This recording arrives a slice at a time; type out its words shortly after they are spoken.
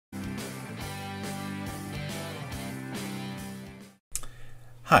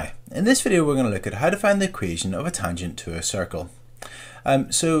In this video we're going to look at how to find the equation of a tangent to a circle.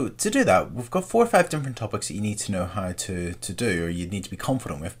 So to do that, we've got 4 or 5 different topics that you need to know how to do, or you need to be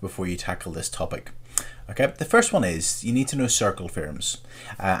confident with before you tackle this topic. Okay, the first one is you need to know circle theorems,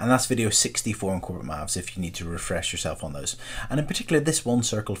 and that's video 64 in Corbettmaths if you need to refresh yourself on those. And in particular this one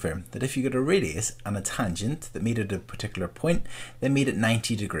circle theorem, that if you got a radius and a tangent that meet at a particular point, they meet at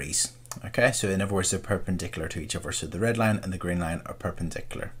 90 degrees. Okay, so in other words they're perpendicular to each other, so the red line and the green line are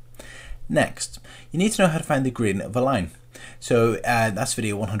perpendicular. Next, you need to know how to find the gradient of a line. So that's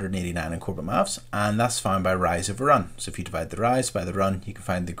video 189 in Corbettmaths, and that's found by rise over run. So if you divide the rise by the run, you can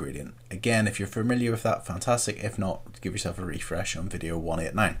find the gradient. Again, if you're familiar with that, fantastic. If not, give yourself a refresh on video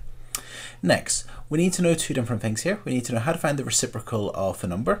 189. Next, we need to know 2 different things here. We need to know how to find the reciprocal of a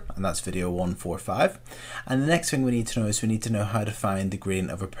number, and that's video 145. And the next thing we need to know is we need to know how to find the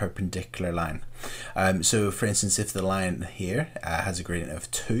gradient of a perpendicular line. So for instance, if the line here has a gradient of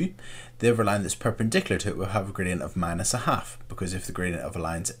 2, the other line that's perpendicular to it will have a gradient of -1/2, because if the gradient of a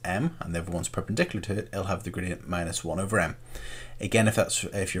line's m and the other one's perpendicular to it, it'll have the gradient -1/m. Again,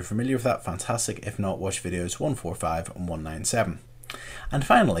 if you're familiar with that, fantastic. If not, watch videos 145 and 197. And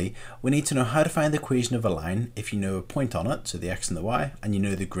finally, we need to know how to find the equation of a line if you know a point on it, so the x and the y, and you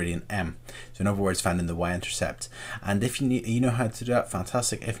know the gradient m. So in other words, finding the y-intercept. And if you know how to do that,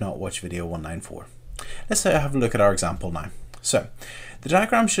 fantastic. If not, watch video 194. Let's have a look at our example now. So the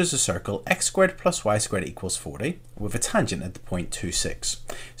diagram shows a circle x squared plus y squared equals 40 with a tangent at the point 2,6.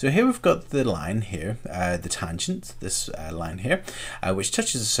 So here we've got the line here, the tangent, this line here, which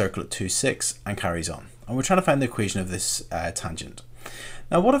touches the circle at 2,6 and carries on. And we're trying to find the equation of this tangent.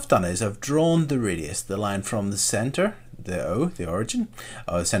 Now what I've done is I've drawn the radius, the line from the center, the O, the origin,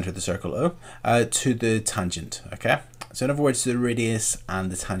 or the center of the circle O, to the tangent, okay? So in other words, the radius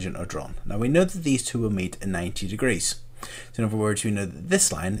and the tangent are drawn. Now we know that these two will meet at 90 degrees. So in other words, we know that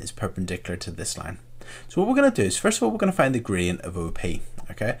this line is perpendicular to this line. So what we're going to do is, first of all, we're going to find the gradient of OP,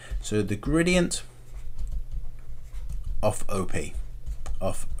 okay? So the gradient of OP,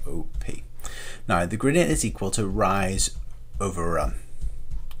 Now the gradient is equal to rise over run.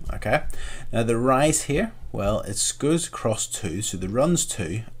 Okay, now the rise here, well, it goes across 2, so the run's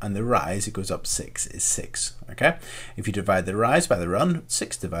 2, and the rise, it goes up 6, is 6. Okay, if you divide the rise by the run,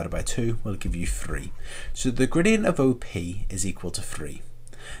 6 divided by 2 will give you 3. So the gradient of OP is equal to 3.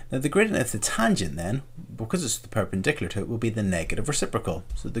 Now the gradient of the tangent then, because it's the perpendicular to it, will be the negative reciprocal.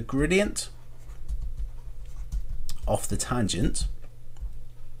 So the gradient of the tangent,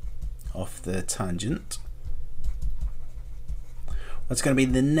 that's going to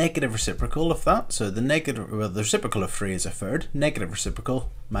be the negative reciprocal of that. So the reciprocal of 3 is 1/3, negative reciprocal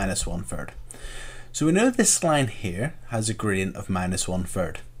 -1/3. So we know this line here has a gradient of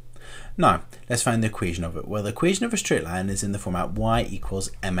 -1/3. Now let's find the equation of it. Well, the equation of a straight line is in the format y equals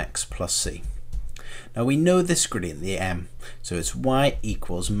mx plus c. Now we know this gradient, the m, so it's y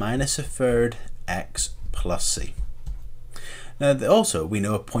equals -1/3 x plus c. Now also we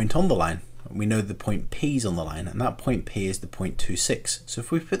know a point on the line. We know the point P is on the line, and that point P is the point 2,6. So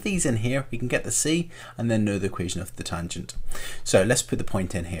if we put these in here, we can get the C and then know the equation of the tangent. So let's put the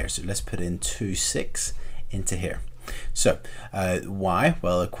point in here. So let's put in 2,6 into here. So y,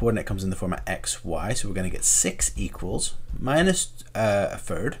 well, the coordinate comes in the format x, y, so we're going to get 6 equals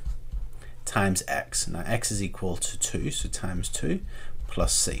 -1/3 times x. Now x is equal to 2, so times 2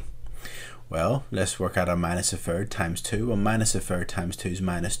 plus c. Well, let's work out our -1/3 times 2. Well, -1/3 times 2 is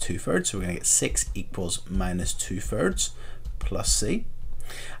 -2/3, so we're going to get 6 equals -2/3 plus c.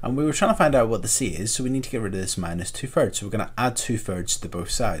 And we were trying to find out what the c is, so we need to get rid of this -2/3. So we're going to add 2/3 to both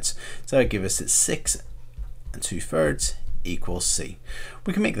sides. So that would give us that 6 and 2/3 equals c.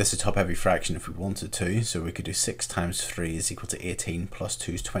 We can make this a top-heavy fraction if we wanted to, so we could do 6 times 3 is equal to 18 plus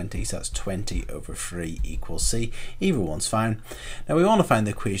 2 is 20, so that's 20 over 3 equals c. Either one's fine. Now we want to find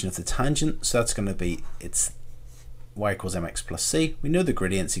the equation of the tangent, so that's going to be, it's y equals mx plus c. We know the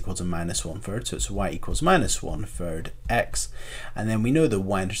gradient's equal to -1/3, so it's y equals -1/3 x, and then we know the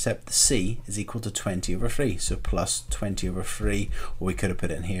y-intercept, the c, is equal to 20 over 3, so plus 20 over 3, or we could have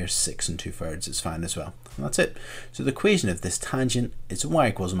put it in here 6 and 2/3, it's fine as well. And that's it. So the equation of this tangent is y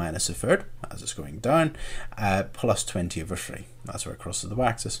equals -1/3, as it's going down, plus 20 over 3. That's where it crosses the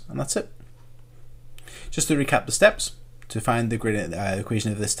y-axis, and that's it. Just to recap the steps. To find the gradient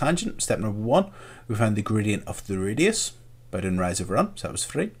equation of this tangent, step number 1, we found the gradient of the radius by doing rise over run, so that was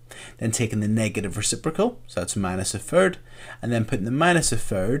 3. Then taking the negative reciprocal, so that's -1/3, and then putting the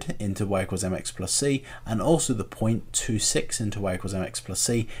 -1/3 into y equals mx plus c, and also the point 2,6 into y equals mx plus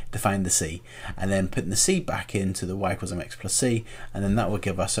c to find the c, and then putting the c back into the y equals mx plus c, and then that will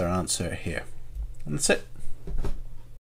give us our answer here. And that's it.